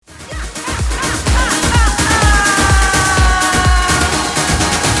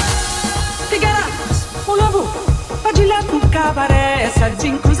Sete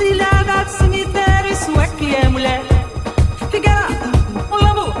encruzilhada, cemitério, isso é que é mulher. Figueira,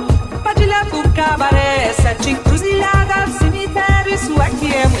 Mulambo, Padilha do Cabaré. Sete encruzilhada, cemitério, isso é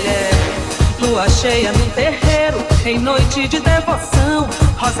que é mulher. Lua cheia no terreiro, em noite de devoção.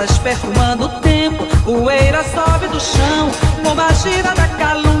 Rosas perfumando o tempo, poeira sobe do chão. Bomba gira da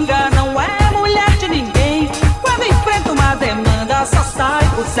calunga, não é mulher de ninguém. Quando enfrenta uma demanda, só sai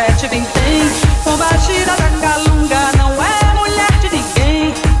por 7,20.